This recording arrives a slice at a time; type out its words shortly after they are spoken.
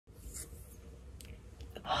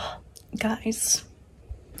Guys,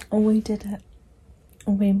 we did it.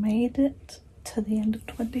 We made it to the end of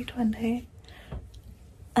 2020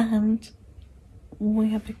 and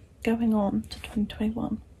we are going on to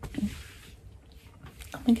 2021.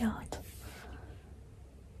 Oh my god.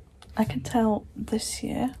 I can tell this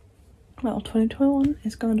year, well, 2021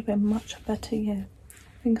 is going to be a much better year.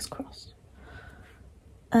 Fingers crossed.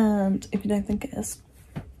 And if you don't think it is,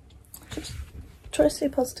 just try to stay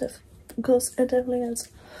positive, because it definitely is.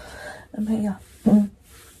 But yeah.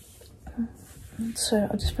 So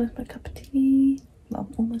I just finished my cup of tea. Well,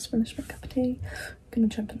 almost finished my cup of tea. I'm gonna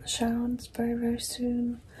jump in the shower and it's very, very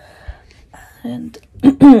soon. And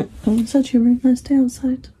it's actually a really nice day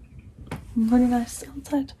outside. Really nice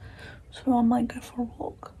outside. So I might go for a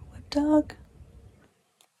walk with Doug.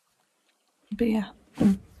 But yeah.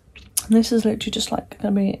 This is literally just like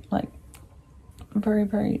gonna be like very,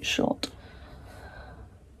 very short.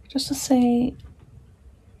 Just to say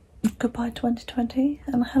goodbye 2020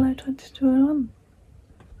 and hello 2021.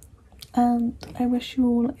 And I wish you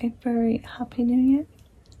all a very happy new year.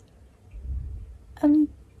 And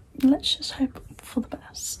let's just hope for the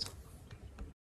best.